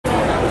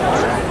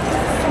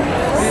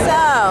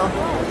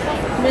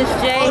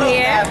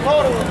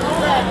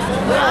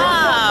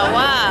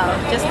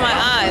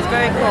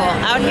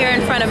out here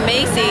in front of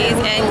MaCy's,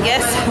 and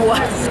guess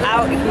what's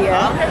out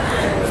here?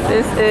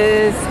 This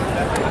is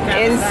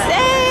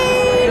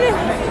insane!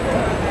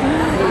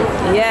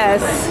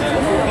 Yes,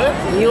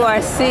 you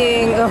are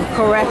seeing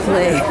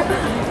correctly.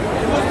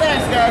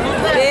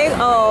 Big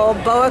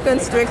old boa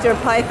constrictor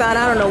python.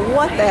 I don't know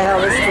what the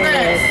hell this thing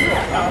is,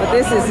 but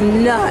this is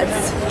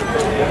nuts.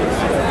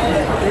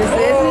 This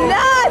is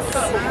nuts!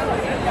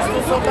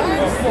 Look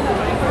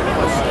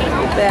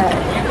at that.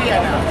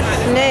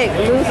 Snake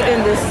loose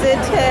in the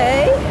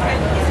city.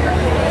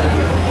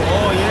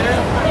 Oh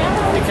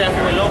yeah? You can't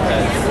be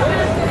Lopez.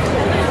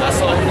 I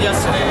saw him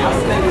yesterday.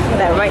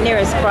 That right near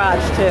his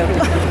crotch too.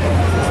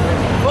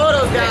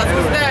 Photos, guys.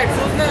 Who's next?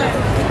 Who's next?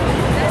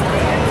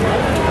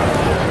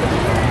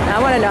 I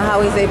want to know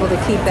how he's able to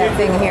keep that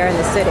thing here in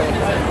the city.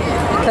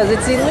 Because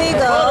it's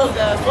illegal.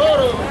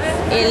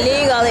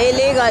 Illegal,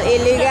 illegal,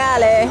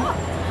 illegale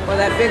for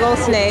that big old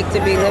snake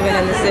to be living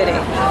in the city.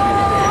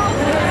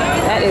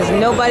 That is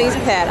nobody's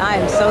pet. I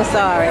am so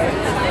sorry.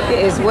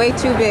 It is way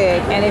too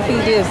big. And if he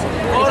gives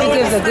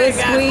a good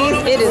squeeze,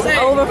 it is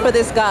over for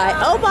this guy.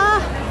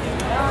 Over!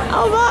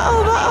 Over,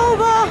 over,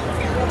 over!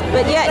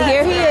 But yet,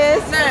 here he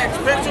is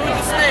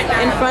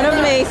in front of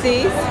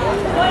MaCy's.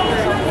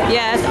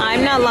 Yes,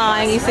 I'm not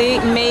lying. You see,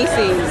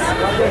 MaCy's.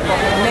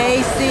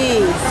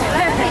 MaCy's.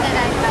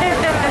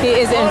 He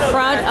is in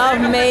front of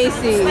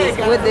MaCy's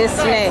with this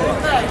snake.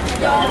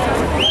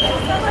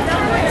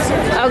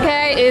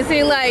 Okay, is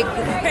he like...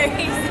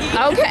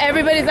 Okay,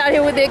 everybody's out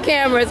here with their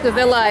cameras because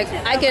they're like,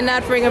 I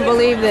cannot freaking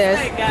believe this.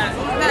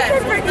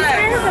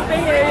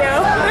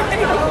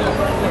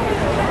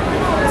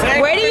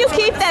 Where do you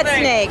keep that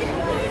snake?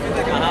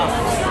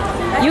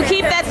 You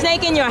keep that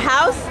snake in your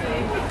house?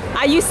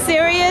 Are you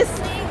serious?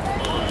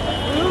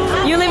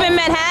 You live in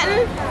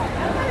Manhattan?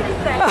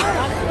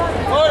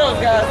 Photos,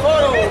 guys.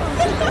 Photos.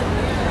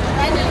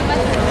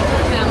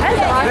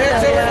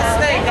 Pictures with the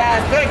snake,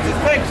 guys.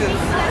 Pictures.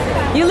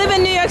 You live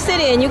in New York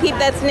City and you keep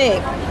that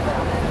snake.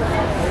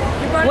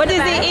 What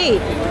does he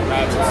eat?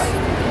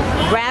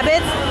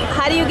 Rabbits.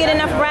 How do you get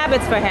enough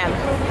rabbits for him?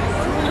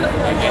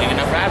 I'm getting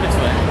enough rabbits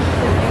for him.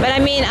 But I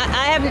mean,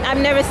 I've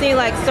never seen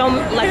like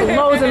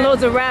loads and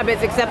loads of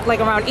rabbits except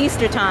like around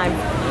Easter time. Oh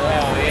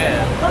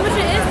yeah. How much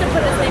it is to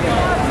put a snake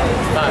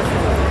on?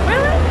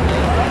 Really?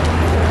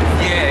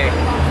 Yeah.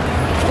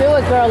 Do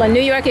it, girl. A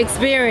New York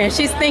experience.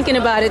 She's thinking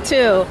about it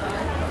too.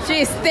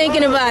 She's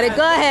thinking about it.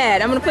 Go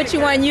ahead. I'm gonna put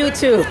you on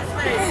YouTube.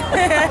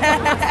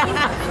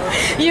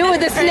 You with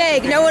the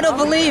snake. No one will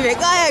believe it.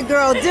 Go ahead,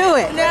 girl. Do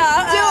it. No,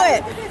 do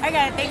it. I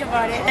gotta think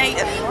about it. Like,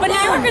 but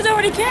New Yorkers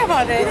already care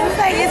about it. It's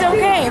like it's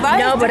okay.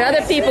 No, but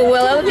other people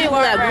will. Other people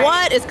are like,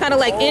 what? It's kind of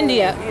like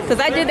India. Because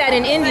I did that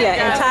in India.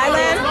 In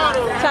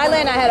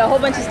Thailand, I had a whole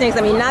bunch of snakes.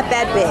 I mean, not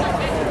that big.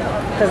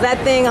 Because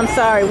that thing, I'm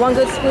sorry, one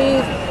good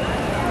squeeze.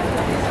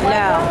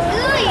 No.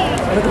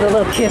 Look at the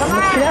little kiss. Look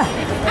at that.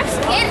 I'm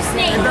scared of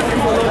snakes.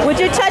 Would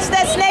you touch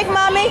that snake,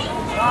 mommy?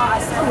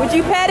 Would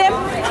you pet him?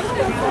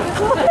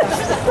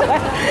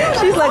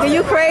 She's like, are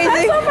you crazy?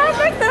 That's so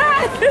perfect.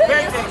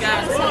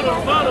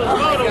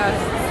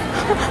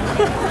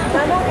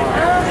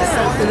 This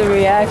is the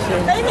reaction.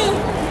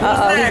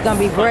 Uh-oh, he's gonna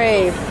be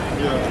brave.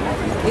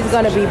 He's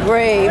gonna be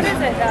brave. What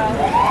is it though?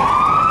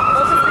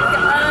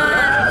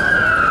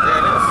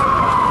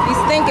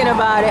 He's thinking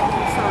about it.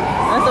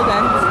 That's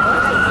okay.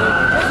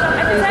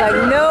 He's like,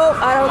 nope,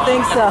 I don't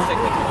think so.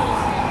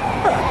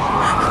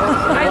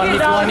 You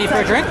want me for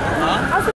a drink? Huh?